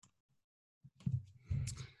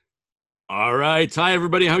All right. Hi,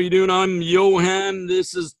 everybody. How you doing? I'm Johan.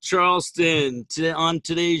 This is Charleston. On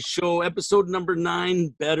today's show, episode number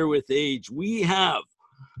 9, Better with Age, we have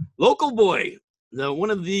local boy,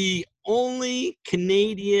 one of the only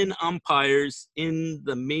Canadian umpires in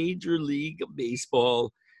the Major League of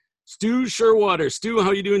Baseball, Stu Sherwater. Stu,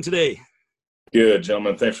 how you doing today? Good,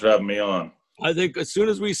 gentlemen. Thanks for having me on. I think as soon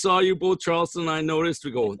as we saw you both, Charleston and I noticed,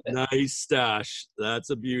 we go, nice stash.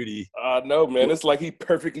 That's a beauty. No, man. It's like he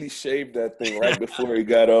perfectly shaved that thing right before he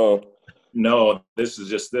got on. No, this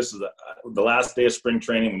is the last day of spring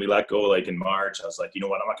training when we let go, like in March. I was like, you know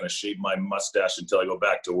what? I'm not going to shave my mustache until I go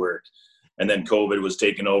back to work. And then COVID was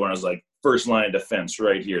taking over, and I was like, first line of defense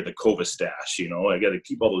right here, the COVID stash. You know, I got to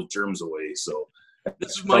keep all those germs away. So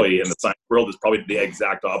this is probably in the science world is probably the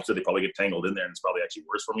exact opposite. They probably get tangled in there, and it's probably actually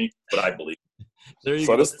worse for me. But I believe.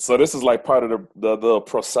 So this is like part of the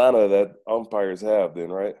persona that umpires have,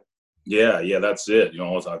 then, right? Yeah, that's it. You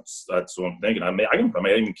know, that's what I'm thinking. I may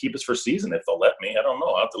even keep this for season if they'll let me. I don't know.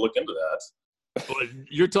 I'll have to look into that. But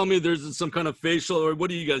you're telling me there's some kind of facial, or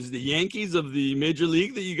what are you guys, the Yankees of the Major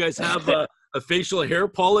League, that you guys have a facial hair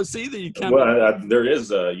policy that you can't? Well, there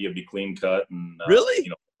is. You have to be clean cut and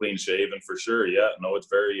really, clean shaven for sure. Yeah, no, it's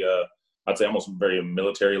very. I'd say almost very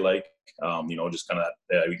military like. Just kind of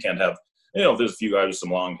we can't have. There's a few guys with some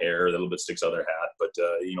long hair, a little bit sticks out of their hat, but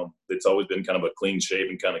it's always been kind of a clean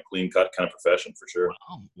shaven, kind of clean cut kind of profession for sure.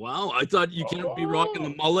 Wow! I thought you can't be rocking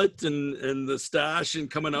the mullet and the stash and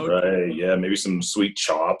coming out. Right? Yeah, maybe some sweet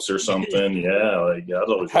chops or something. Yeah,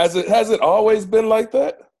 Has it always been like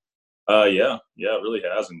that? Yeah, it really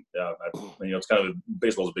has, and it's kind of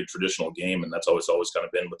baseball's a big traditional game, and that's always kind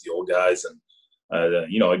of been with the old guys, and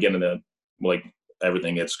again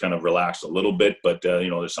everything gets kind of relaxed a little bit, but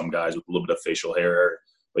there's some guys with a little bit of facial hair.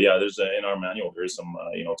 But yeah, there's in our manual there is some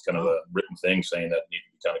it's kind of a written thing saying that you need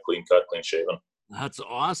to be kind of clean cut, clean shaven. That's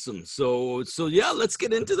awesome. So yeah, let's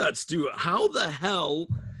get into that, Stu. How the hell,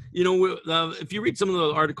 if you read some of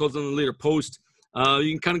the articles on the Leader Post,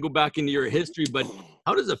 you can kind of go back into your history. But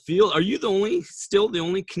how does it feel? Are you still the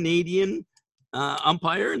only Canadian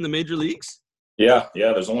umpire in the major leagues? Yeah.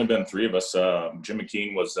 There's only been 3 of us. Jim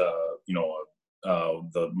McKean was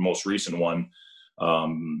the most recent one.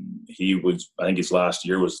 He was, I think his last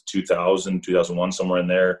year was 2001, somewhere in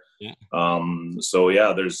there. Yeah. There's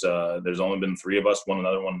only been 3 of us.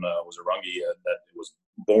 Another one was a Rungie that was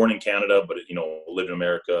born in Canada, but lived in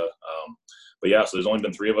America. So there's only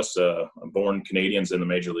been 3 of us born Canadians in the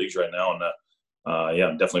major leagues right now, and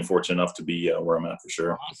I'm definitely fortunate enough to be where I'm at for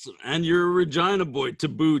sure. Awesome. And you're a Regina boy to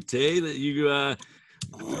boot, eh? That you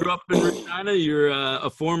grew up in Regina. You're a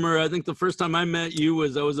former. I think the first time I met you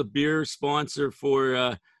was I was a beer sponsor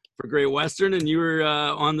for Great Western, and you were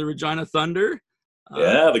on the Regina Thunder.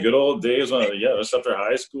 The good old days when just after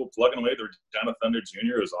high school, plugging away the Regina Thunder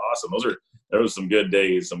Junior. It was awesome. There was some good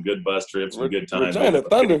days, some good bus trips, some good times. Regina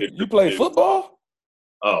Thunder. You play football?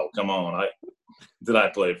 Oh, come on! Did I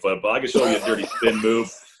play football? I could show you a dirty spin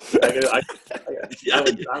move. I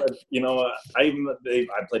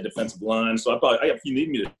played defensive line, so if you need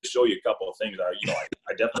me to show you a couple of things, I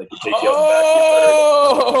definitely could take you out the back.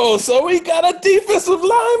 Oh, so we got a defensive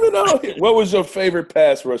lineman on here. What was your favorite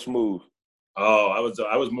pass rush move? Oh, I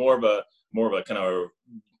was more of a kind of.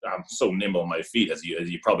 I'm so nimble on my feet, as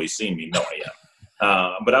you probably seen me know I am.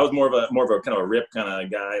 But I was more of a kind of a rip kind of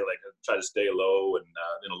guy, like try to stay low and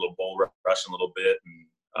a little bull rush a little bit. And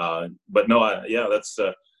but no, that's.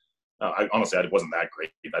 I wasn't that great.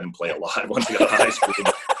 I didn't play a lot once I got to high school.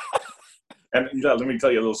 And let me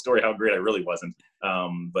tell you a little story how great I really wasn't. We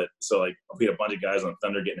had a bunch of guys on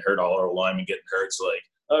Thunder getting hurt, all our linemen getting hurt. So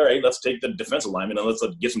all right, let's take the defensive lineman and let's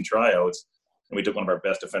get some tryouts. And we took one of our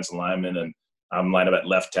best defensive linemen, and I'm lined up at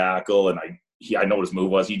left tackle, and I know what his move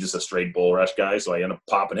was. He's just a straight bull rush guy, so I ended up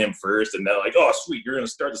popping him first, and they're like, "Oh, sweet, you're going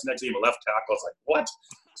to start this next game at left tackle." I was like, "What?"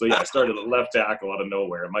 So I started at left tackle out of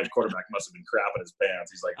nowhere. My quarterback must have been crapping his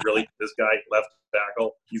pants. He's like, "Really, this guy left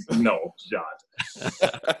tackle?" He's like, "No shot."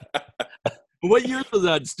 What years was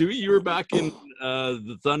that, Stu? You were back in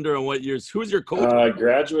the Thunder on what years? Who was your coach? I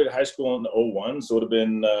graduated high school in 2001, so it would have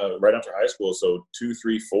been right after high school. So 2,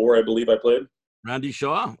 3, 4, I believe I played. Randy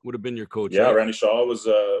Shaw would have been your coach. Yeah, right? Randy Shaw was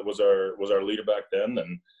our leader back then,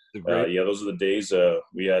 and those are the days.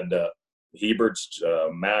 We had Heberts,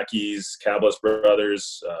 Mackey's, Cablas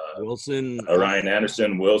brothers, Wilson, Ryan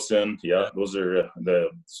Anderson, Wilson. Yeah, those are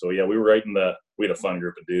we were right in we had a fun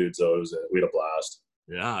group of dudes, so we had a blast.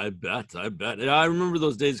 Yeah, I bet. Yeah, I remember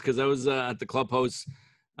those days because I was at the clubhouse.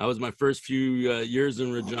 That was my first few years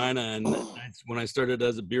in Regina, and when I started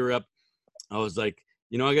as a beer rep, I was like,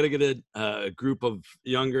 I got to get a group of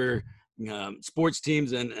younger sports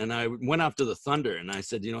teams, and I went after the Thunder, and I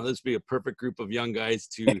said, this would be a perfect group of young guys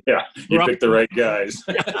to Yeah, you picked the right guys.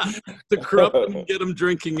 to corrupt and get them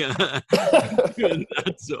drinking.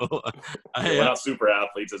 So we're not super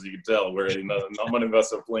athletes, as you can tell. We're not many of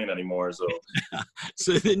us are playing anymore. So,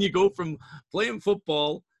 so then you go from playing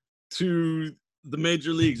football to the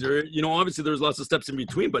major leagues, or obviously there's lots of steps in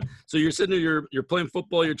between, but so you're sitting there, you're playing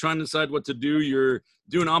football, you're trying to decide what to do, you're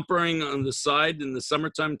doing umpiring on the side in the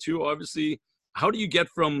summertime too, obviously. How do you get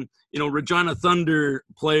from Regina Thunder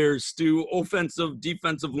players, Stu, offensive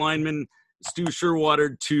defensive lineman Stu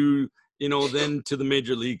Sherwater, to then to the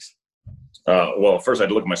major leagues? Well, first I had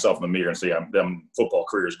to look at myself in the mirror and say them football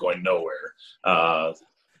career is going nowhere,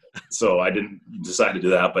 so I didn't decide to do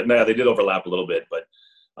that, but they did overlap a little bit. But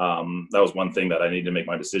that was one thing that I needed to make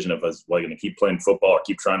my decision of, was going to keep playing football or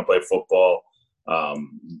keep trying to play football.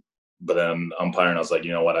 But then umpiring, I was like,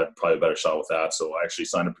 you know what, I'd probably a better shot with that. So I actually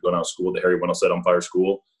signed up to go down to school, the Harry Windelset Umpire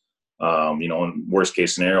School. In worst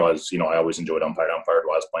case scenario, I always enjoyed umpired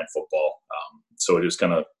while I was playing football. So it just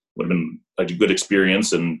kind of would have been like a good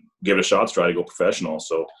experience and give it a shot to try to go professional.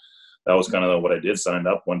 So that was kind of what I did. Signed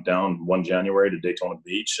up, went down 1 January to Daytona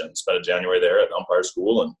Beach and spent a January there at umpire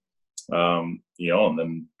school. And and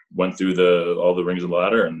then went through all the rings of the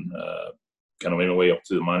ladder and kind of made my way up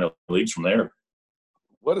to the minor leagues from there.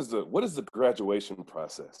 What is the graduation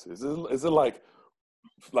process? Is it like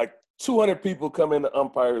 200 people come into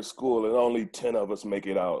umpire school and only 10 of us make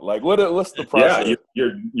it out? Like what's the process? Yeah,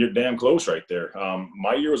 you're damn close right there.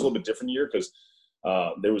 My year was a little bit different year because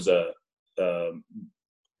there was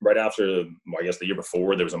right after, I guess the year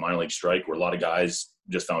before, there was a minor league strike where a lot of guys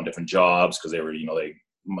just found different jobs because they were,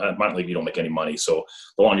 minor league, you don't make any money. So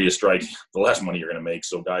the longer you strike, the less money you're going to make.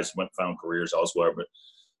 So guys found careers elsewhere. But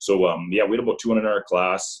so, we had about 200 in our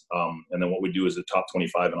class. And then what we do is the top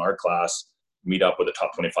 25 in our class meet up with the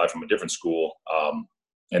top 25 from a different school.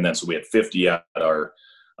 And then so we had 50 at our,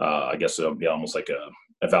 I guess it would be almost like a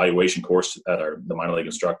evaluation course at the minor league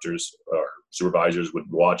instructors or supervisors would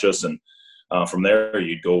watch us. And from there,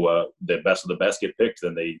 you'd go, the best of the best get picked.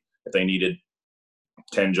 Then if they needed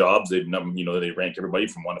 10 jobs, they rank everybody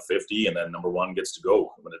from 1 to 50, and then number 1 gets to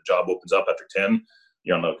go. When a job opens up after 10,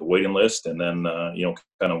 you're on the waiting list, and then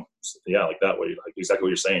kind of like that way, like exactly what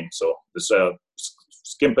you're saying. So this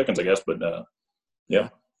skim pickings, I guess, but yeah.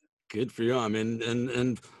 Good for you. I mean,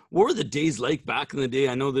 and what were the days like back in the day?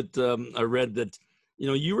 I know that I read that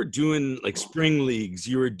you were doing like spring leagues,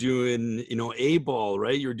 you were doing A ball,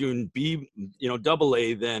 right? You were doing B, double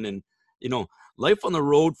A then, and life on the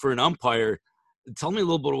road for an umpire. Tell me a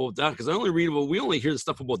little bit about that, because we only hear the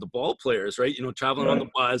stuff about the ball players, right? Traveling on the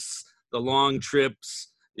bus, the long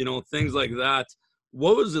trips, things like that.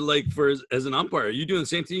 What was it like as an umpire? Are you doing the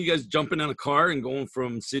same thing? You guys jumping in a car and going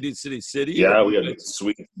from city to city? Yeah, we had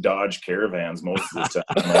sweet Dodge Caravans most of the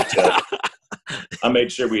time. I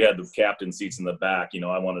made sure we had the captain seats in the back.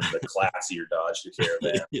 I wanted the classier Dodge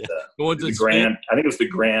Caravan. Yeah. The Grand. I think it was the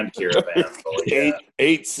Grand Caravan. So, yeah.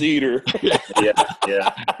 8-seater.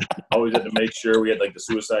 Yeah. Always had to make sure we had like the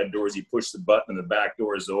suicide doors. You push the button and the back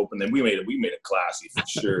door is open. Then we made it classy for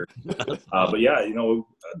sure. But yeah,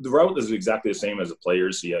 the route is exactly the same as the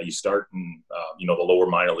players. Yeah, you start in the lower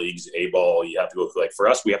minor leagues, A ball. You have to go through, like for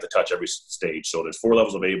us, we have to touch every stage. So there's 4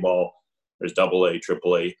 levels of A ball. There's double A,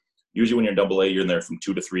 triple A. Usually when you're in double A, you're in there from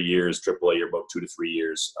 2 to 3 years. Triple A, you're about 2 to 3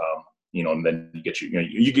 years. And then you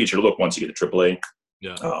get your look once you get to triple A.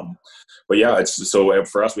 Yeah. But yeah, it's so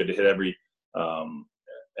for us, we had to hit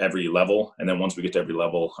every level, and then once we get to every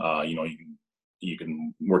level, you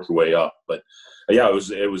can work your way up. But yeah,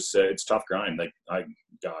 it's tough grind. Like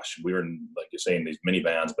we were in, like you're saying, these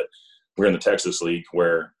minivans, but we're in the Texas League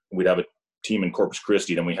where we'd have a team in Corpus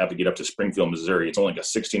Christi, then we have to get up to Springfield, Missouri. It's only like a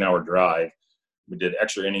 16-hour drive. We did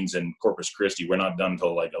extra innings in Corpus Christi. We're not done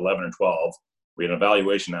until like 11 or 12. We had an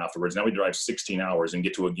evaluation afterwards. Now we drive 16 hours and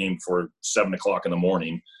get to a game for 7 o'clock in the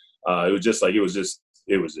morning.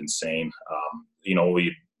 It was insane.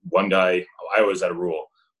 One guy, I always had a rule,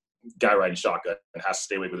 guy riding shotgun has to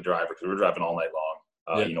stay away with the driver because we're driving all night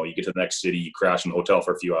long. You get to the next city, you crash in the hotel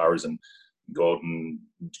for a few hours and go out and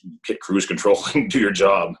hit cruise control and do your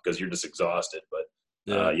job because you're just exhausted. But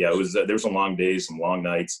there was some long days, some long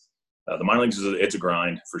nights. The minor leagues, it's a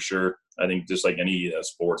grind for sure. I think just like any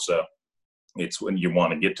sports, it's when you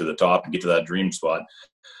want to get to the top and get to that dream spot.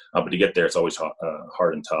 But to get there, it's always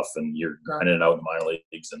hard and tough, and you're grinding it out in the minor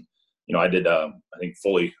leagues. And, I did, I think,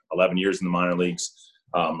 fully 11 years in the minor leagues.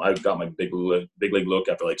 I got my big league look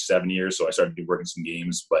after like 7 years, so I started working some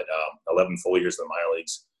games. But 11 full years in the minor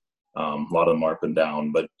leagues, a lot of them are up and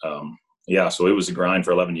down. But, so it was a grind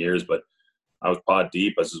for 11 years. But I was pot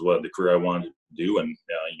deep. This is what the career I wanted to do. And,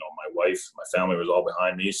 my wife, my family was all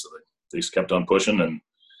behind me. So they just kept on pushing, and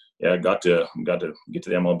yeah, got to get to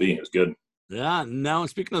the MLB. It was good. Yeah. Now,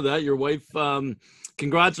 speaking of that, your wife,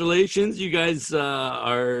 congratulations. You guys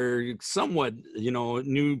are somewhat,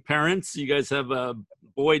 new parents. You guys have a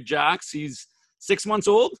boy, Jax. He's 6 months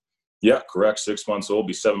old. Yeah, correct. 6 months old,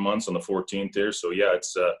 be 7 months on the 14th here. So yeah,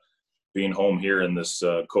 it's being home here in this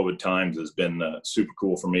COVID times has been super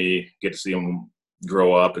cool for me. Get to see him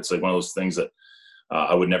grow up. It's like one of those things that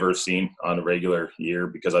I would never have seen on a regular year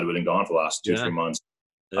because I'd been gone for the last 2-3 months.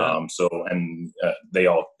 Yeah.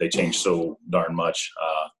 They change so darn much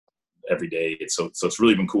every day. So it's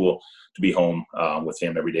really been cool to be home with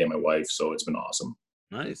him every day and my wife. So it's been awesome.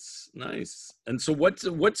 Nice. And so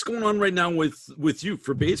what's going on right now with you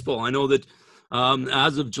for baseball? I know that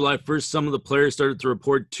as of July 1st, some of the players started to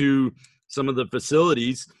report to some of the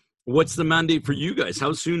facilities. What's the mandate for you guys?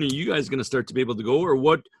 How soon are you guys going to start to be able to go, or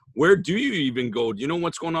where do you even go? Do you know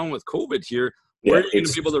what's going on with COVID here? Where are you going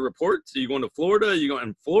to be able to report? Are you going to Florida? Are you going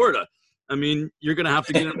in Florida? I mean, you're going to have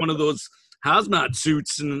to get in one of those hazmat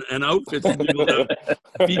suits and outfits to be able to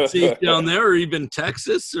be safe down there, or even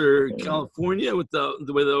Texas or California with the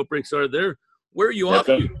way the outbreaks are there. Where are you off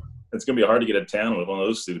to? It's going to be hard to get a tan with one of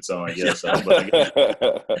those suits on, I guess.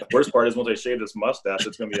 But worst part is once I shave this mustache,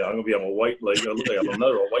 I'm going to be on a white, like, I look like I'm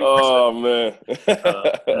another white. Oh, man.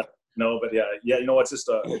 No, but yeah. It's just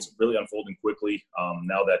it's really unfolding quickly.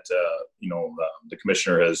 Now that the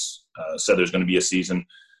commissioner has said there's going to be a season.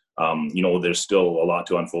 There's still a lot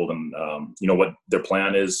to unfold, and what their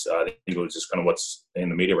plan is. I think it was just kind of what's in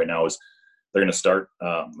the media right now is they're going to start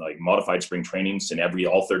like modified spring trainings in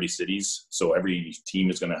all 30 cities. So every team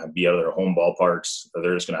is going to be out of their home ballparks.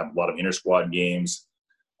 They're just going to have a lot of inter-squad games.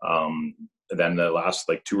 Then the last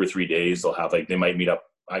 2 or 3 days, they'll have they might meet up.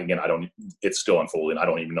 Again, it's still unfolding. I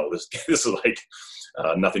don't even know this. This is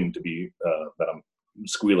nothing to be that I'm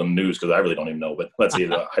squealing news because I really don't even know. But let's say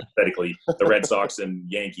hypothetically, the Red Sox and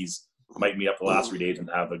Yankees might meet up the last 3 days and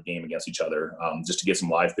have a game against each other, just to get some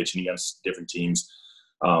live pitching against different teams.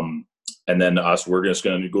 And then we're just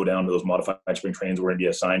going to go down to those modified spring trains. We're going to be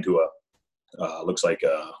assigned to looks like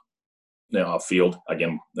a field.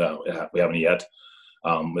 Again, we haven't yet.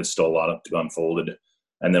 It's still a lot to be unfolded.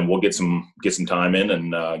 And then we'll get some time in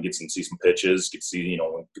and see some pitches, get to see,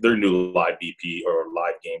 their new live BP or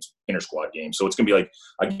live games, inter-squad games. So it's going to be like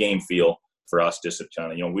a game feel for us, just to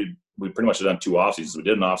kind of, we pretty much have done 2 off seasons. We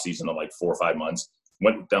did an off season of 4 or 5 months,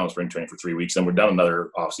 went down to spring training for 3 weeks, and we're done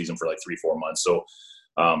another off season for 3-4 months. So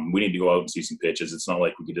we need to go out and see some pitches. It's not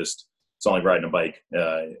like we could it's not like riding a bike.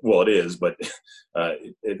 Well, it is, but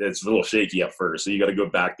it's a little shaky at first. So you got to go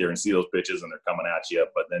back there and see those pitches, and they're coming at you.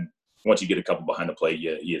 But then once you get a couple behind the plate,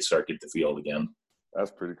 you start getting the field again. That's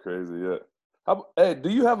pretty crazy, yeah. Hey, do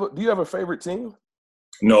you have a favorite team?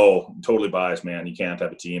 No, totally biased, man. You can't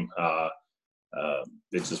have a team.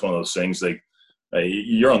 It's just one of those things.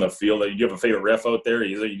 You're on the field. You have a favorite ref out there.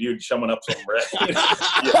 You chumming up some ref. It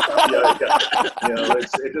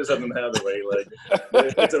just doesn't have the way.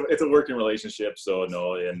 It's a working relationship. So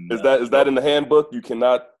no. And is that in the handbook? You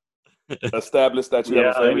cannot establish that you have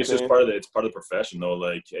a favorite I think it's just part of the profession, though.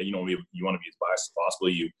 You want to be as biased as possible.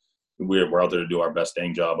 We're out there to do our best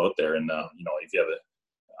dang job out there, and if you have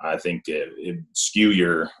I think it skew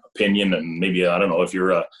your opinion, and maybe I don't know if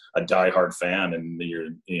you're a diehard fan and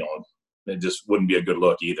it just wouldn't be a good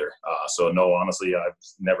look either. So no, honestly, I've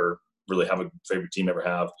never really have a favorite team, never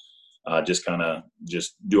have. Just go out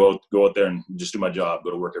there and just do my job,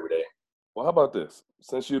 go to work every day. Well, how about this?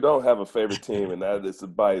 Since you don't have a favorite team, and that is a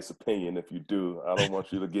biased opinion, if you do, I don't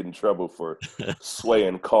want you to get in trouble for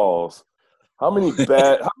swaying calls. How many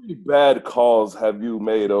bad calls have you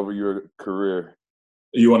made over your career?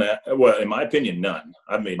 You want to? Well, in my opinion, none.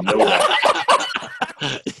 I've made no.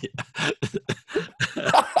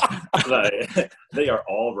 They are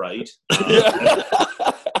all right.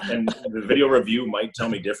 And the video review might tell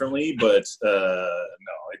me differently, but no,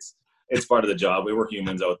 it's part of the job. We're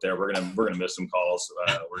humans out there. We're gonna miss some calls.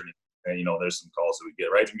 There's some calls that we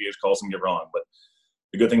get right, and calls some get wrong. But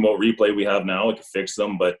the good thing about replay we have now, we can fix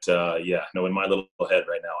them. But in my little head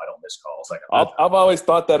right now, I don't miss calls. I've always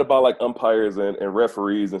thought that about umpires and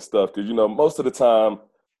referees and stuff, because most of the time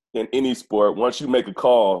in any sport, once you make a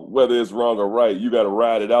call, whether it's wrong or right, you got to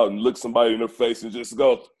ride it out and look somebody in the face and just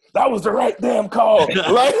go, "That was the right damn call."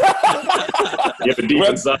 Right? You have a deep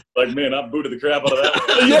inside, man, I booted the crap out of that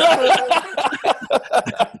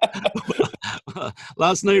one.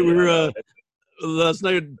 Last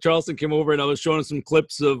night Charleston came over and I was showing some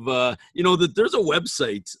clips of, that there's a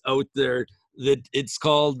website out there that it's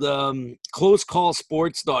called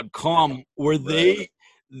closecallsports.com, where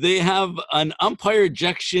they have an umpire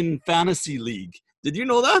ejection fantasy league. Did you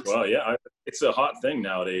know that? Well, yeah, it's a hot thing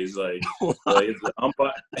nowadays. Like it's the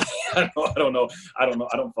umpire. I don't know. I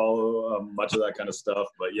don't follow much of that kind of stuff.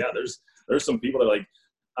 But yeah, there's some people that like.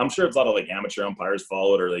 I'm sure it's a lot of like amateur umpires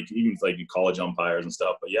follow it, or like even like college umpires and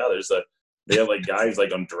stuff. But yeah, they have like guys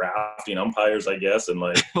like on drafting umpires, I guess, and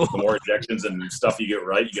like the more ejections and stuff you get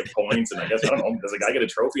right, you get points. And I guess I don't know, does a guy get a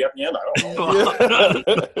trophy at the end? I don't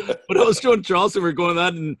know. But I was showing Charleston, we're going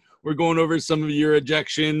that, and we're going over some of your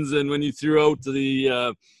ejections, and when you threw out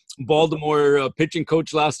the Baltimore pitching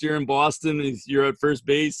coach last year in Boston, you're at first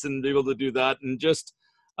base and able to do that, and just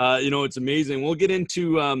it's amazing. We'll get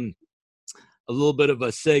into a little bit of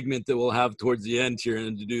a segment that we'll have towards the end here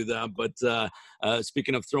and to do that. But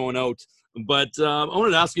speaking of throwing out, I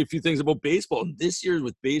wanted to ask you a few things about baseball. This year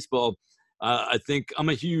with baseball, I think I'm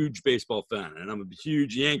a huge baseball fan, and I'm a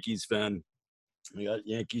huge Yankees fan. We got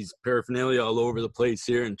Yankees paraphernalia all over the place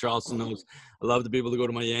here, and Charleston knows I love to be able to go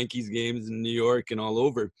to my Yankees games in New York and all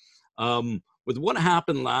over. With what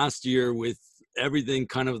happened last year with everything,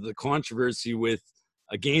 kind of the controversy with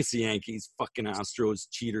against the Yankees, fucking Astros,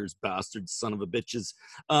 cheaters, bastards, son of a bitches.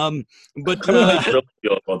 But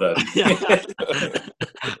feel about that.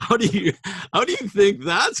 How do you think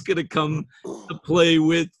that's going to come to play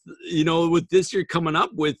with with this year coming up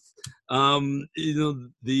with I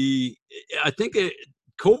think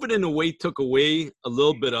COVID in a way took away a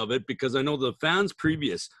little bit of it, because I know the fans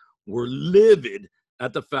previous were livid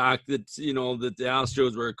at the fact that, that the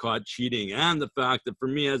Astros were caught cheating, and the fact that for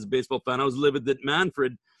me as a baseball fan, I was livid that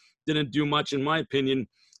Manfred didn't do much, in my opinion,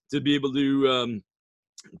 to be able to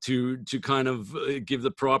kind of give the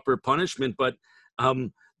proper punishment. But do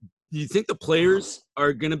you think the players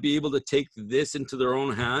are going to be able to take this into their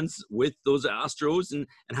own hands with those Astros? And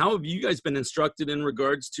how have you guys been instructed in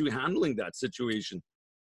regards to handling that situation?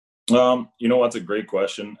 That's a great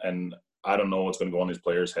question. And I don't know what's going to go on these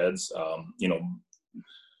players' heads.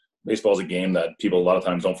 Baseball is a game that people a lot of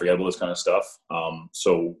times don't forget about this kind of stuff.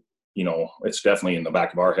 So, it's definitely in the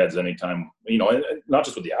back of our heads anytime, not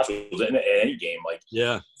just with the Astros, in any game, like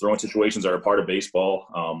throwing situations are a part of baseball.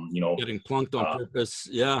 Getting plunked on purpose.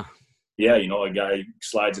 Yeah. Yeah. A guy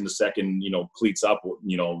slides into second, cleats up,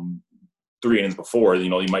 3 innings before,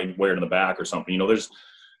 he might wear it in the back or something, there's,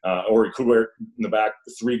 or he could wear it in the back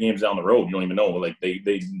 3 games down the road. You don't even know. Like they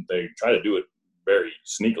try to do it very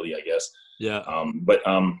sneakily, I guess. Yeah.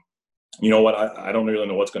 You know what? I don't really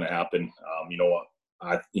know what's going to happen.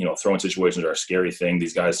 Throwing situations are a scary thing.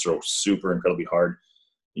 These guys throw super incredibly hard.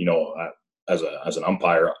 As an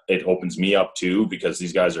umpire, it opens me up too, because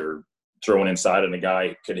these guys are throwing inside, and the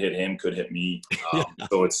guy could hit him, could hit me.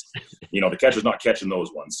 So it's, the catcher's not catching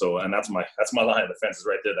those ones. So, and that's my line of defense is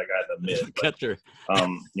right there. That guy at the mid catcher.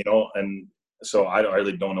 And so I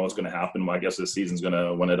really don't know what's going to happen. I guess this season's going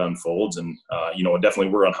to, when it unfolds, and definitely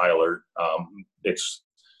we're on high alert. It's,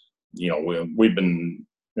 we've been,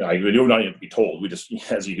 we do not have to be told. We just,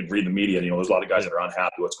 as you can read in the media, there's a lot of guys that are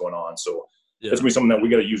unhappy with what's going on. So it's going to be something that we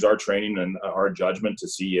got to use our training and our judgment to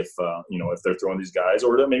see if, if they're throwing these guys,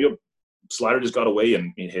 or maybe a slider just got away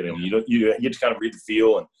and hit him. You just kind of read the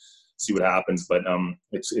feel and see what happens. But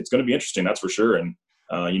it's going to be interesting, that's for sure. And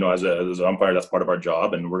as an umpire, that's part of our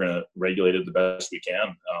job, and we're going to regulate it the best we can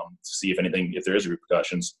to see if there is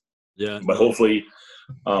repercussions. Yeah. But hopefully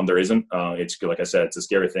there isn't. It's like I said, it's a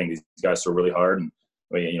scary thing. These guys throw really hard, and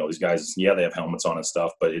these guys, they have helmets on and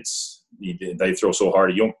stuff, but they throw so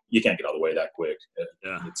hard you can't get out of the way that quick.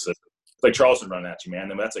 Yeah. It's like Charleston running at you,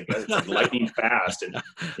 man. And that's like lightning fast, and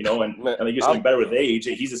and he gets getting better with age.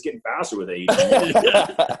 He's just getting faster with age.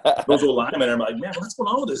 Those old linemen are like, man, what's going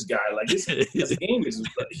on with this guy? Like this game is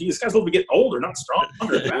this guy's supposed to be getting older, not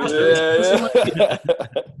stronger, faster. Yeah.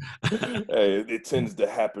 Hey, it tends to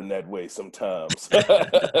happen that way sometimes.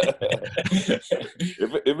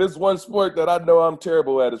 If it's one sport that I know I'm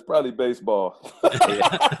terrible at, it's probably baseball.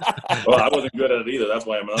 Well, I wasn't good at it either. That's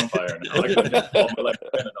why I'm an umpire now. I couldn't all my life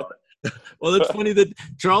depended on it. Well, it's funny that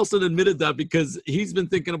Charleston admitted that, because he's been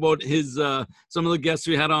thinking about his some of the guests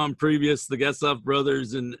we had on previous, the Getzlaff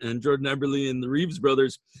brothers and Jordan Eberle and the Reeves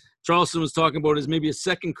brothers. Charleston was talking about maybe his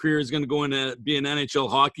second career is going to go in to be an NHL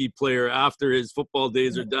hockey player after his football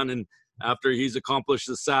days are done, and after he's accomplished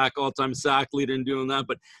the all-time sack leader and doing that.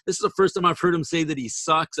 But this is the first time I've heard him say that he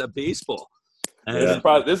sucks at baseball. This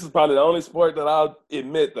is probably the only sport that I'll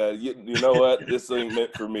admit that you know what, this ain't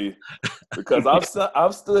meant for me, because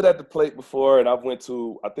I've stood at the plate before, and I've went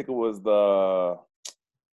to, I think it was the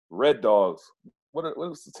Red Dogs. What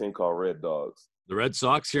was the team called? Red Dogs. The Red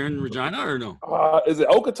Sox here in Regina, or no? Is it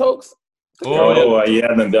Okotoks?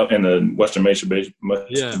 Yeah, and then in the Western Major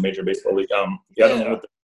Baseball League. I don't know.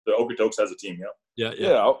 The Okotoks has a team. Yeah. Yeah.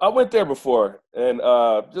 Yeah, I went there before, and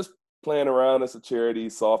just playing around. It's a charity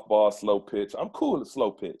softball, slow pitch. I'm cool with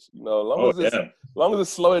slow pitch. You know, Oh yeah. as long as it's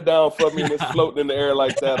slow it down for me and it's floating in the air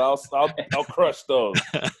like that, I'll crush those.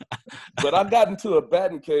 But I got into a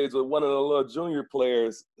batting cage with one of the little junior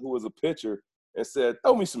players who was a pitcher and said,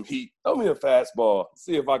 "Throw me some heat, throw me a fastball,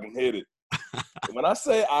 see if I can hit it." When I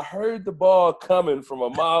say I heard the ball coming from a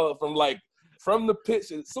mile, from the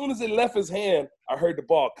pitch, as soon as it left his hand, I heard the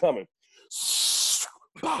ball coming.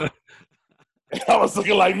 I was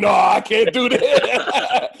looking like, no, I can't do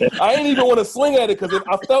that. I didn't even want to swing at it because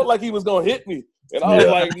I felt like he was gonna hit me, and I was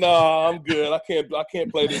like, no, I'm good. I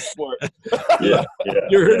can't play this sport. Yeah.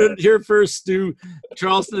 You heard it here first, Stu.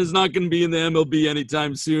 Charleston is not going to be in the MLB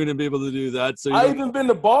anytime soon and be able to do that. So I've even been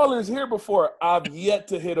to Ballers here before. I've yet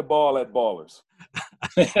to hit a ball at Ballers.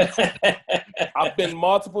 I've been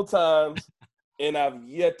multiple times, and I've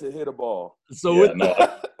yet to hit a ball. So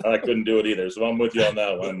I couldn't do it either. So I'm with you on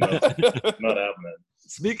that one. Not happening.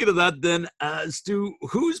 Speaking of that, then, Stu,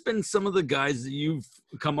 who's been some of the guys that you've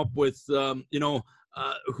come up with,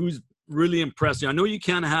 who's really impressed you? I know you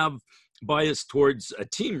can't have bias towards a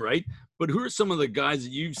team, right? But who are some of the guys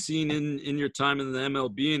that you've seen in your time in the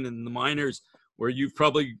MLB and in the minors where you've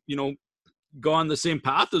probably, gone the same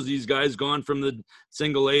path as these guys, gone from the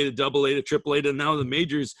single A to double A to triple A to now the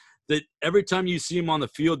majors, that every time you see him on the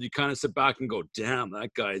field, you kind of sit back and go, damn,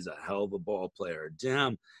 that guy's a hell of a ball player.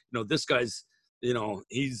 Damn, this guy's,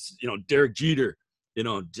 he's, Derek Jeter,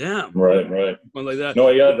 damn. Right. Something like that. No,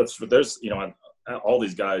 yeah, there's, all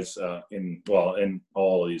these guys in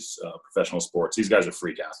all these professional sports, these guys are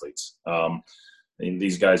freak athletes. And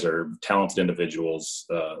these guys are talented individuals.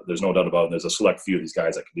 There's no doubt about it. There's a select few of these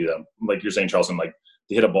guys that can do that. Like you're saying, Charleston, like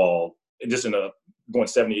to hit a ball just going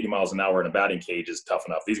 70, 80 miles an hour in a batting cage is tough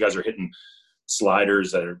enough. These guys are hitting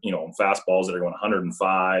sliders that are, fastballs that are going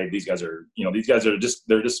 105. These guys are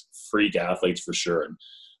they're just freak athletes for sure. And,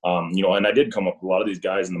 and I did come up with a lot of these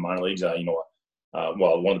guys in the minor leagues. One of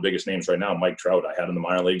the biggest names right now, Mike Trout, I had in the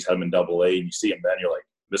minor leagues, had him in double A, and you see him then, you're like,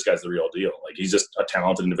 this guy's the real deal. Like, he's just a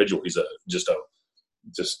talented individual. He's just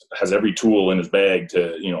has every tool in his bag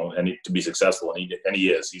to, to be successful. And he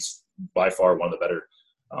is. He's by far one of the better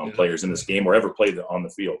players in this game or ever played on the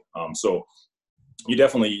field. So you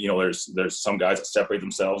definitely, there's some guys that separate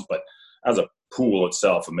themselves, but as a pool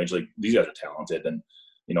itself of Major League, these guys are talented. And,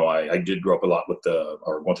 I did grow up a lot going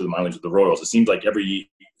through the minor leagues with the Royals. It seems like every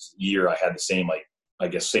year I had the same,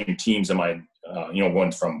 same teams in my,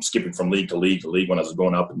 skipping from league to league when I was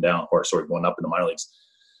going up and down, going up in the minor leagues.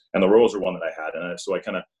 And the Royals are one that I had. And so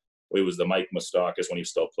it was the Mike Moustakas when he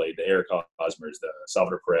still played, the Eric Hosmers, the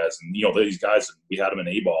Salvador Perez. And, these guys, we had them in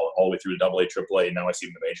A-ball all the way through to AA, AAA, and now I see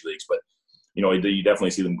them in the major leagues. But, you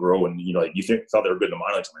definitely see them grow. And, you thought they were good in the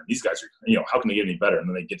minor leagues. Man, these guys are, how can they get any better? And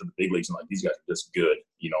then they get to the big leagues and, these guys are just good.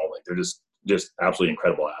 They're just absolutely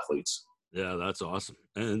incredible athletes. Yeah, that's awesome.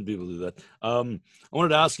 And people do that. I wanted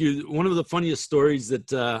to ask you, one of the funniest stories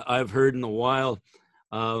that I've heard in a while,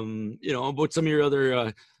 about some of your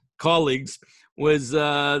other colleagues was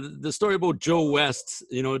the story about Joe West.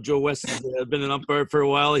 Joe West has been an umpire for a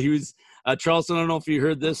while. He was Charleston. I don't know if you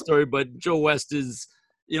heard this story, but Joe West is,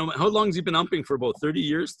 how long has he been umping for? About 30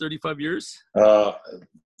 years, 35 years?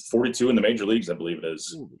 42 in the major leagues, I believe it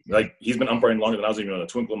is. Like, he's been umpiring longer than I was even in a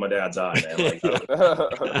twinkle in my dad's eye, man.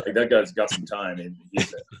 That guy's got some time, and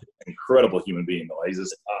he's an incredible human being, though. He's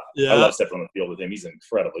just, I love stepping on the field with him. He's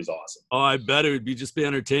incredible. He's awesome. Oh, I bet it would just be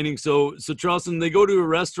entertaining. So Charleston, they go to a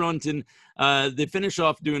restaurant and they finish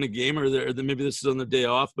off doing a game, or maybe this is on the day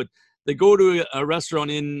off, but they go to a restaurant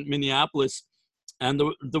in Minneapolis, and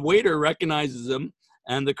the waiter recognizes them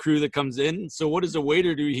and the crew that comes in. So what does the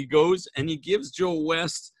waiter do? He goes and he gives Joe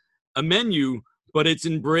West a menu, but it's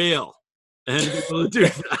in Braille. And people do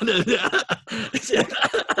that.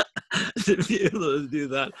 To be able to do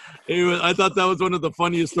that. Anyway, I thought that was one of the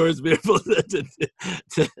funniest stories to be able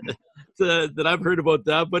that I've heard about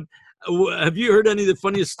that. But have you heard any of the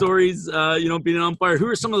funniest stories, being an umpire? Who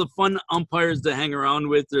are some of the fun umpires to hang around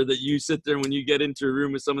with, or that you sit there when you get into a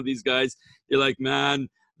room with some of these guys, you're like, man,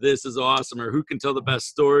 this is awesome? Or who can tell the best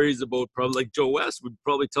stories about, probably like Joe West would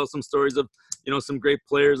probably tell some stories of, some great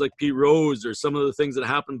players like Pete Rose, or some of the things that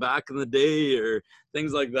happened back in the day, or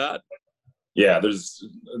things like that. Yeah,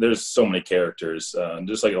 there's so many characters,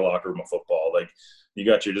 just like a locker room of football. Like, you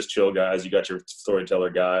got your just chill guys, you got your storyteller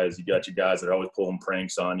guys, you got your guys that are always pulling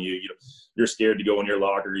pranks on you. You're scared to go in your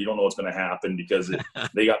locker. You don't know what's going to happen because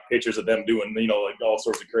they got pictures of them doing, all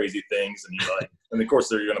sorts of crazy things. And and of course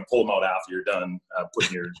they're going to pull them out after you're done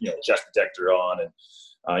putting your, chest protector on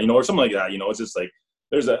and, or something like that. It's just like,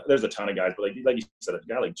 there's a ton of guys, but like you said, a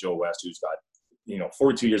guy like Joe West, who's got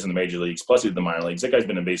 42 years in the major leagues, plus he did the minor leagues. That guy's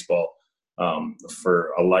been in baseball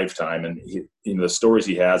for a lifetime, and the stories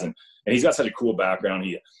he has, and he's got such a cool background.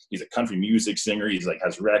 He's a country music singer. He's like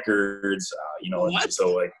has records, What?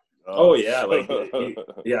 so like, oh yeah, like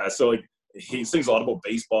yeah, so like he sings a lot about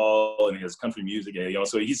baseball and he has country music,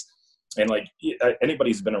 so he's and like anybody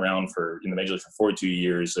who's been around in the major league for 42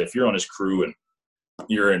 years, if you're on his crew and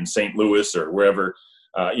you're in St. Louis or wherever,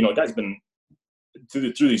 the guy's been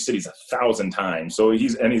through these cities 1,000 times. So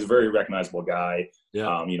he's a very recognizable guy.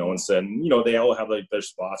 Yeah. They all have like their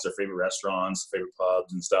spots, their favorite restaurants, favorite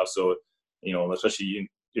pubs and stuff. So, especially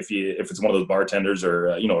if it's one of those bartenders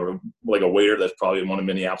or, like a waiter that's probably one of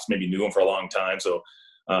Minneapolis, maybe knew him for a long time. So,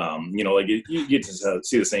 you get to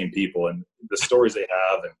see the same people and the stories they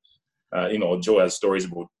have. And, Joe has stories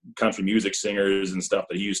about country music singers and stuff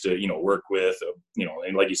that he used to, work with,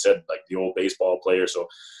 and like you said, like the old baseball player. So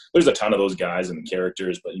there's a ton of those guys and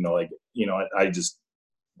characters, but, I just,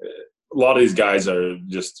 a lot of these guys are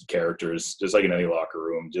just characters, just like in any locker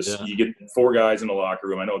room. You get 4 guys in the locker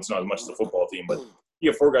room. I know it's not as much as the football team, but you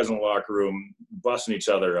have 4 guys in the locker room busting each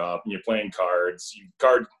other up, and you're playing cards.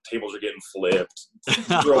 Card tables are getting flipped,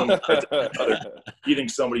 throwing cards at each other. You think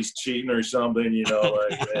somebody's cheating or something,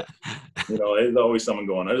 there's always someone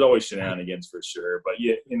going. There's always shenanigans for sure. But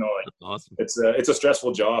Awesome. It's a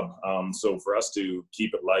stressful job. So for us to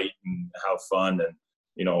keep it light and have fun and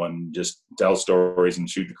and just tell stories and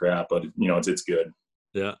shoot the crap, but it's good.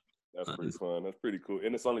 Yeah, that's pretty fun. That's pretty cool.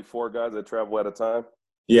 And it's only 4 guys that travel at a time.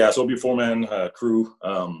 Yeah, so it'll be a 4-man crew.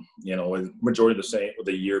 Majority of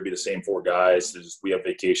the year be the same 4 guys. We have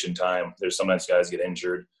vacation time. There's sometimes guys get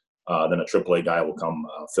injured. Then a AAA guy will come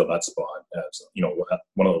fill that spot.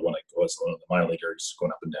 One of the minor leaguers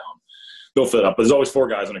going up and down. They'll fill it up. But there's always 4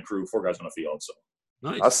 guys on a crew, 4 guys on a field. So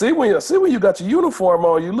nice. I see when you got your uniform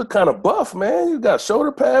on, you look kind of buff, man. You got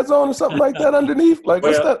shoulder pads on or something like that underneath. Like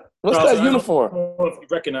what's that uniform? I don't know if you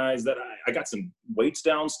recognize that I got some weights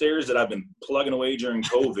downstairs that I've been plugging away during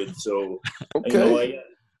COVID. So okay.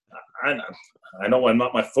 I know I'm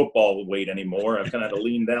not my football weight anymore. I've kind of had to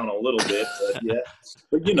lean down a little bit,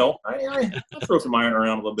 but I throw some iron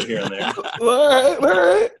around a little bit here and there. All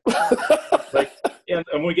right. And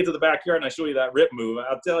when we get to the backyard and I show you that rip move,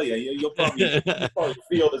 I'll tell you, you'll probably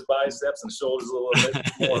feel his biceps and shoulders a little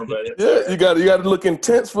bit more. But you got to look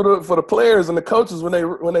intense for the players and the coaches when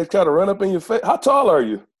they try to run up in your face. How tall are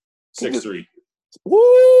you? 6'3".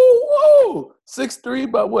 Woo! 6'3",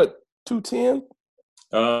 about what? 210?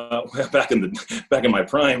 Back in my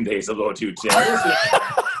prime days, I was about 210.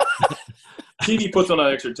 TV puts on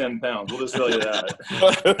an extra 10 pounds. We'll just tell you that.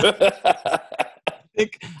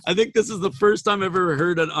 I think this is the first time I've ever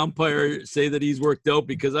heard an umpire say that he's worked out,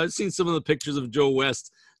 because I've seen some of the pictures of Joe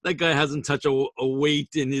West. That guy hasn't touched a weight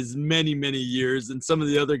in his many, many years. And some of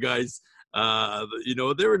the other guys,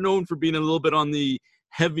 they were known for being a little bit on the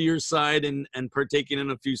heavier side and partaking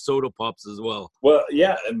in a few soda pops as well. Well,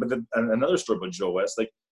 yeah, but another story about Joe West,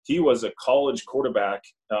 like he was a college quarterback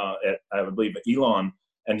at, I believe, Elon,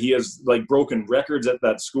 and he has like broken records at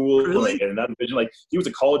that school. Really? Like, in that division. Like he was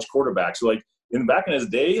a college quarterback, so like back in his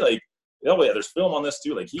day, like there's film on this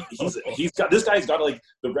too. Like this guy's got like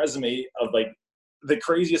the resume of like the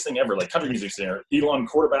craziest thing ever, like country music singer, Elon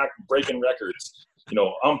quarterback breaking records.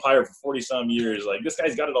 Umpire for 40 some years. Like this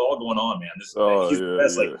guy's got it all going on, man. He's the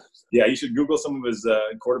best. Yeah. Like, yeah, you should Google some of his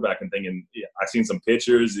quarterbacking thing, and I've seen some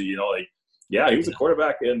pictures. He was a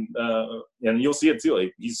quarterback, and you'll see it too.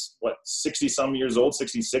 Like he's 60 some years old,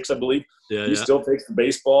 66, I believe. Yeah, he still takes the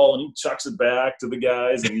baseball and he chucks it back to the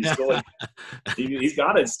guys, and he's still like, he's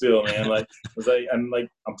got it still, man.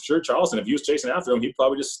 I'm sure Charleston, if he was chasing after him, he'd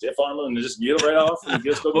probably just stiff arm him and just get it right off and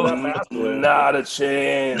just go that fast. Not a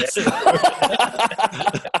chance.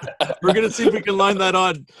 We're gonna see if we can line that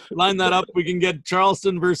up. We can get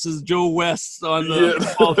Charleston versus Joe West on the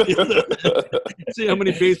see how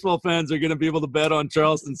many baseball fans are gonna be able to bet on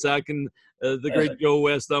Charleston sacking the great Joe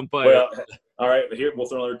West umpire. Well, all right, here we'll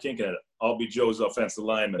throw another kink at it. I'll be Joe's offensive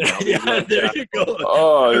lineman. There you go.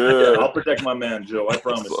 Oh yeah. I'll protect my man, Joe. I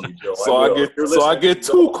promise you, Joe. I get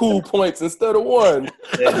 2 cool points instead of 1.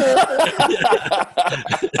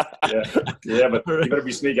 Yeah, but you better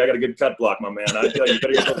be sneaky. I got a good cut block, my man. I tell you,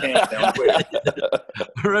 better get those hands down quick.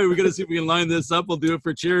 All right, we're gonna see if we can line this up. We'll do it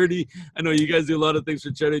for charity. I know you guys do a lot of things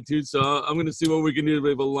for charity too, so I'm gonna see what we can do to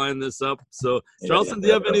be able to line this up. So, Charleston, do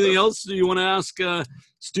you have anything else you want to ask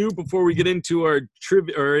Stu before we get into our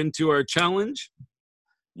trivia or into our challenge?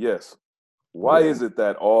 Yes. Why is it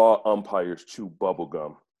that all umpires chew bubble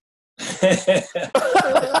gum? That's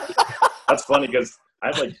funny because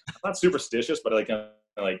I'm not superstitious, but I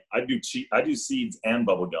do seeds and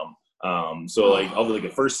bubble gum. So like over like the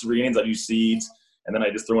first 3 innings, I do seeds, and then I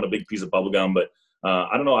just throw in a big piece of bubble gum. But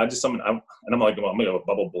I don't know. I'm like a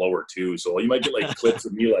bubble blower too. So you might get like clips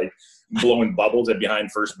of me like blowing bubbles at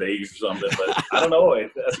behind first base or something. But I don't know.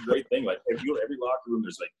 That's a great thing. Like if you go to every locker room,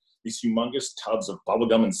 there's like these humongous tubs of bubble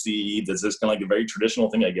gum and seeds. It's just kind of like a very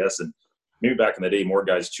traditional thing, I guess. And maybe back in the day, more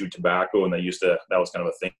guys chewed tobacco, and that was kind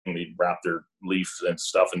of a thing. They'd wrap their leaves and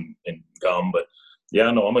stuff in gum. But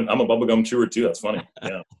yeah, no, I'm a bubble gum chewer too. That's funny.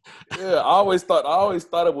 Yeah. Yeah, I always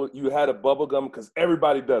thought you had a bubble gum because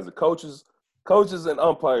everybody does it. Coaches and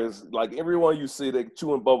umpires, like everyone you see, they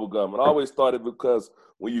chewing bubble gum. And I always thought it because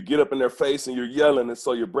when you get up in their face and you're yelling, and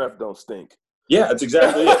so your breath don't stink. Yeah, that's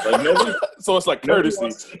exactly it. Like nobody. So it's like courtesy.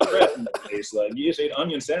 Like you just ate an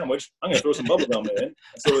onion sandwich. I'm gonna throw some bubble gum in,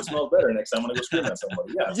 so it smells better next time when I go scream at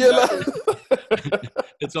somebody. Yeah, exactly.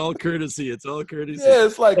 It's all courtesy. Yeah, it's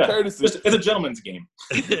like courtesy. It's a gentleman's game.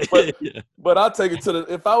 But I'll take it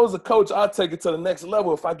if I was a coach, I'll take it to the next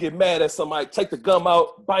level. If I get mad at somebody, take the gum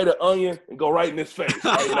out, bite an onion, and go right in his face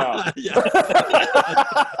right now.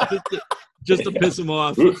 Just to piss him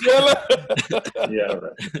off. Yeah,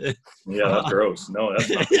 right. Yeah, that's gross. No, that's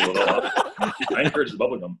not cool at all. I encourage the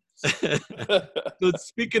bubble gum. So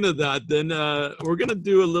speaking of that, then we're going to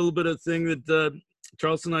do a little bit of thing that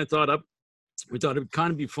Charleston and I thought up. We thought it would kind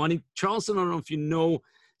of be funny. Charleston, I don't know if you know,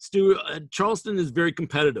 Stu, Charleston is very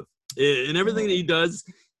competitive. In everything that he does,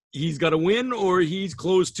 he's got to win, or he's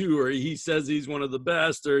close to, or he says he's one of the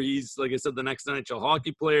best, or he's, like I said, the next NHL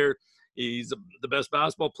hockey player. He's the best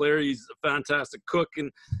basketball player. He's a fantastic cook,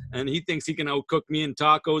 and he thinks he can outcook me in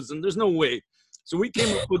tacos, and there's no way. So we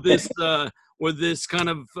came up with this kind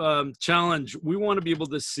of challenge. We want to be able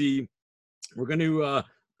to see. We're going to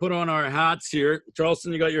put on our hats here.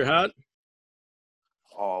 Charleston, you got your hat?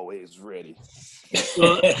 Always ready.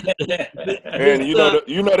 And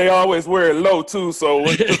you know they always wear it low too, so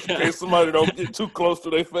in case somebody don't get too close to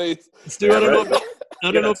their face. Stu, I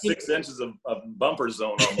don't know if 6 inches of bumper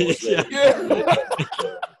zone almost. Yeah.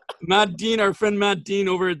 Matt Dean, our friend Matt Dean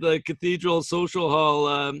over at the Cathedral Social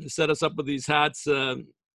Hall set us up with these hats, and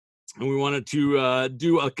we wanted to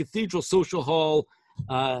do a Cathedral Social Hall.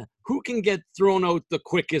 Who can get thrown out the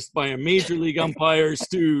quickest by a major league umpire,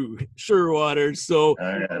 Stu Sherwater. So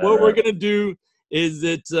what we're going to do is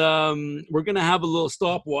that we're going to have a little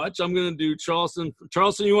stopwatch. I'm going to do Charleston.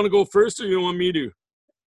 Charleston, you want to go first, or you want me to?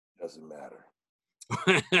 Doesn't matter.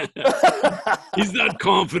 He's not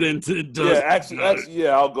confident. It does. Yeah, actually,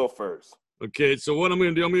 I'll go first. Okay, so what I'm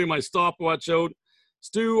going to do, I'm going to get my stopwatch out.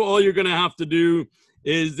 Stu, all you're going to have to do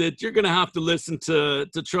is that you're going to have to listen to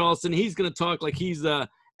Charleston. He's going to talk like he's a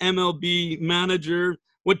MLB manager.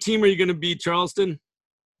 What team are you going to be, Charleston?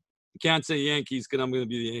 You can't say Yankees because I'm going to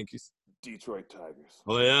be the Yankees. Detroit Tigers.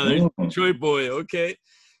 Oh, yeah, there's Detroit boy. Okay.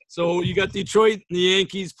 So you got Detroit and the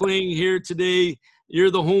Yankees playing here today. You're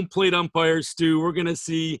the home plate umpire, Stu. We're going to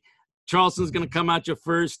see. Charleston's going to come at you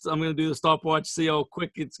first. I'm going to do the stopwatch, see how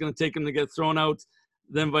quick it's going to take him to get thrown out.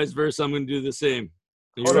 Then vice versa, I'm going to do the same.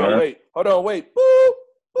 Hold on, wait. Boop,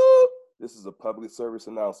 boop. This is a public service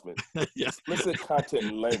announcement. Yeah. Explicit content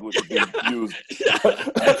and language being used.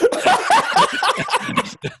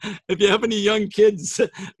 If you have any young kids,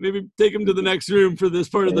 maybe take them to the next room for this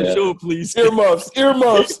part of the show, please. Earmuffs.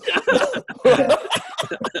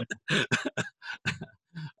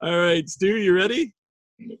 All right, Stu, you ready?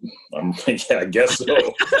 Yeah, I guess so.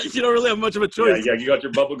 You don't really have much of a choice. Yeah, you got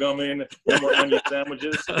your bubble gum in, no more onion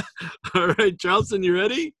sandwiches. All right, Charleston, you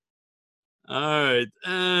ready? All right,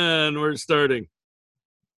 and we're starting.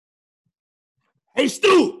 Hey,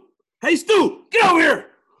 Stu, get over here.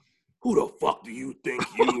 Who the fuck do you think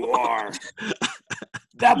you are?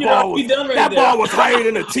 That ball was higher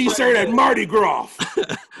than a T-shirt at Mardi Gras.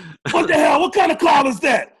 What the hell? What kind of call is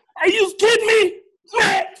that? Are you kidding me?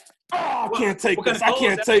 Man. Oh, I can't take this. I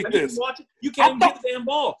can't take this. You can't even hit the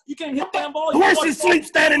damn ball. Horses sleep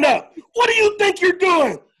standing up. What do you think you're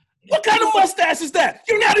doing? What kind of mustache is that?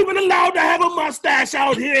 You're not even allowed to have a mustache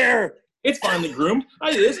out here. It's finally groomed.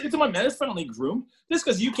 It's my man. It's finally groomed. Just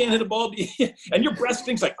because you can't hit a ball and your breath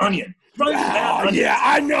stinks like onion. Yeah,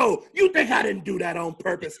 I know. You think I didn't do that on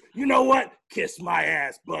purpose. You know what? Kiss my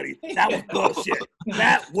ass, buddy. That was bullshit.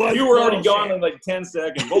 You were already gone in like 10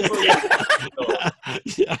 seconds.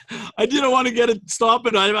 Yeah, I didn't want to stop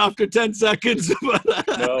it after 10 seconds. But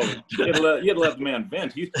no, you had to let the man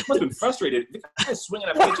vent. He must have been frustrated. The guy's swinging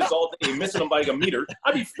at pitches all day, missing them by like a meter.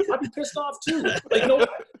 I'd be pissed off too.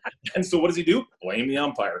 And so what does he do? Blame the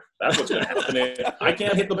umpire. That's what's going to happen. I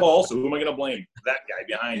can't hit the ball, so who am I going to blame? That guy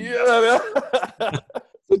behind me. Yeah.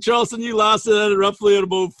 So Charleston, you lasted at roughly at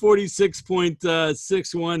about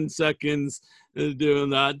 46.61 seconds doing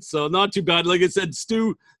that. So not too bad. Like I said,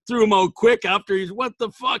 Stu threw him out quick after he's, what the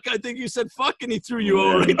fuck? I think you said fuck, and he threw you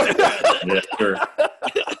out right there. Yeah, sure.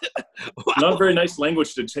 Wow. Not very nice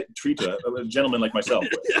language to treat a gentleman like myself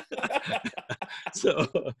with. So,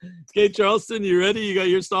 okay, Charleston, you ready? You got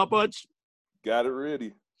your stopwatch? Got it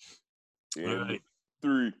ready. All right.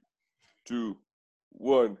 3, 2,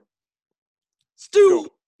 1. Stu,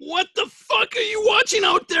 what the fuck are you watching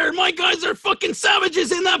out there? My guys are fucking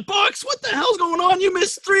savages in that box. What the hell's going on? You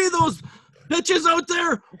missed 3 of those pitches out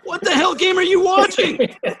there. What the hell game are you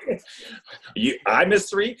watching? I missed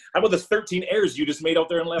 3? How about the 13 errors you just made out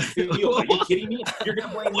there in left field? Are you kidding me? You're going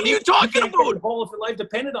to blame me? What are you talking about? The ball if your life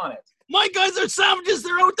depended on it. My guys are savages.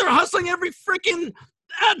 They're out there hustling every freaking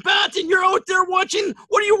at-bat, and you're out there watching.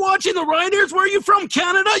 What are you watching, the Riders? Where are you from,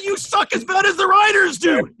 Canada? You suck as bad as the Riders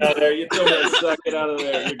do. Get out of there. You told me to suck it out of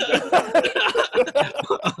there.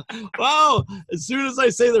 Wow. As soon as I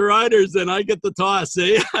say the Riders, then I get the toss,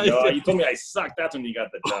 eh? No, you told me I sucked. That's when you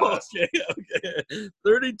got the toss. Okay.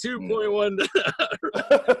 32.1.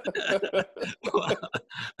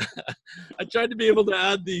 I tried to be able to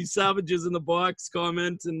add the savages in the box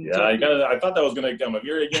comment. And yeah, I thought that was going to come. If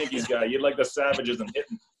you're a Yankees guy, you'd like the savages and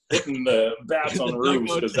hitting the bats on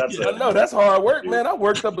roofs, because that's I know that's hard work, man. I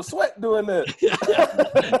worked up a sweat doing that.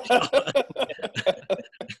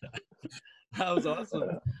 That was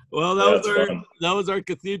awesome. Well, that was our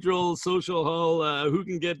Cathedral Social Hall. Who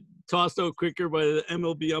can get tossed out quicker by the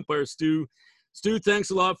MLB umpire, Stu? Stu, thanks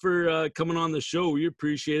a lot for coming on the show. We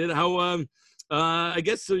appreciate it. How I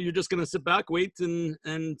guess so. You're just gonna sit back, wait,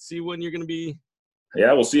 and see when you're gonna be.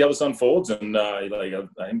 Yeah, we'll see how this unfolds, and I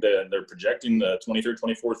think they're projecting the 23rd,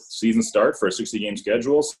 24th season start for a 60-game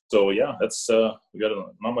schedule. So yeah, that's we got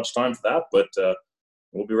not much time for that, but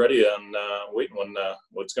we'll be ready and waiting when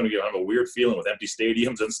it's going to be kind of a weird feeling with empty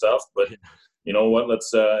stadiums and stuff. But you know what? I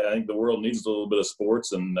think the world needs a little bit of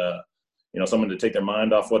sports and someone to take their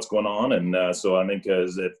mind off what's going on. And so I think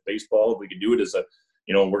if baseball, if we could do it as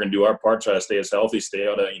we're going to do our part, try to stay as healthy, stay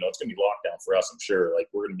out of it's going to be lockdown for us. I'm sure. Like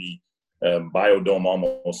we're going to be. Biodome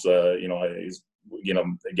almost, again, it's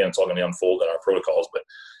all going to unfold in our protocols. But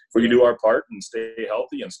if we can do our part and stay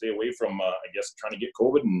healthy and stay away from, trying to get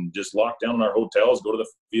COVID and just lock down in our hotels, go to the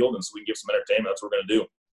field, and so we can give some entertainment, that's what we're going to do.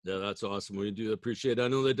 Yeah, that's awesome. We do appreciate it. I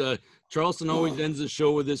know that Charleston always ends the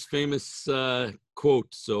show with this famous quote,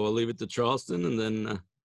 so I'll leave it to Charleston, and then.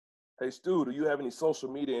 Hey, Stu, do you have any social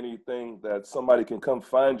media, anything that somebody can come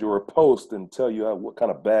find you or post and tell you what kind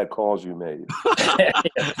of bad calls you made?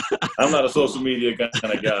 I'm not a social media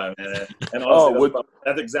kind of guy, man. And honestly,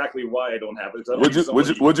 that's exactly why I don't have it.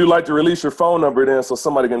 Would you like to release your phone number then so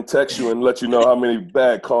somebody can text you and let you know how many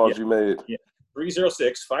bad calls you made? Yeah,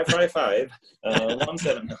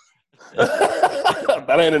 306-555-17.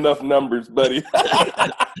 That ain't enough numbers, buddy.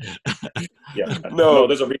 Yeah, no,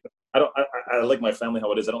 there's a reason. I like my family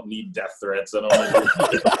how it is. I don't need death threats. There's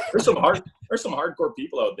some hardcore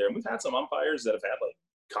people out there, and we've had some umpires that have had like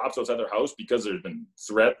cops outside their house because there's been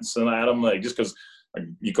threats at them, like just because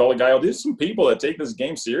you call a guy out. There's some people that take this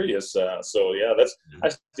game serious. So yeah, I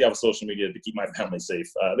still have social media to keep my family safe.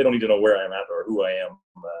 They don't need to know where I'm at or who I am.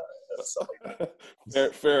 Stuff like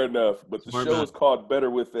that. Fair enough. But the show is called Better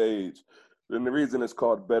with Age. And the reason it's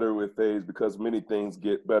called Better with Age because many things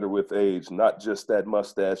get better with age, not just that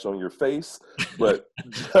mustache on your face, but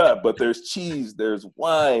there's cheese, there's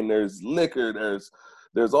wine, there's liquor,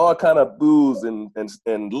 there's all kind of booze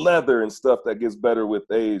and leather and stuff that gets better with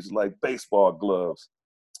age, like baseball gloves.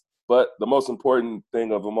 But the most important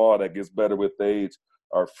thing of them all that gets better with age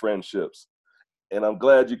are friendships. And I'm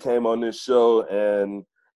glad you came on this show and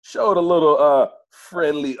showed a little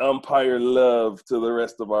friendly umpire love to the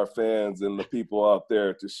rest of our fans and the people out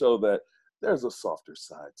there to show that there's a softer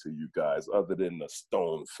side to you guys other than the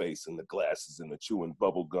stone face and the glasses and the chewing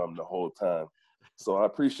bubble gum the whole time. So I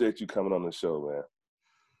appreciate you coming on the show, man.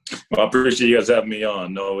 Well, I appreciate you guys having me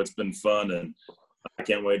on. No, it's been fun, and I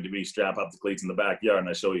can't wait to be strapped up the cleats in the backyard and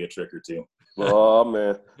I show you a trick or two. Oh,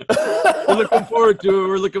 man. We're looking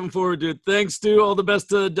forward to it. Thanks, Stu. All the best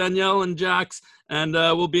to Danielle and Jax, and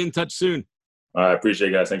we'll be in touch soon. All right. Appreciate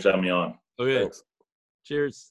it, guys. Thanks for having me on. Okay. Thanks. Cheers.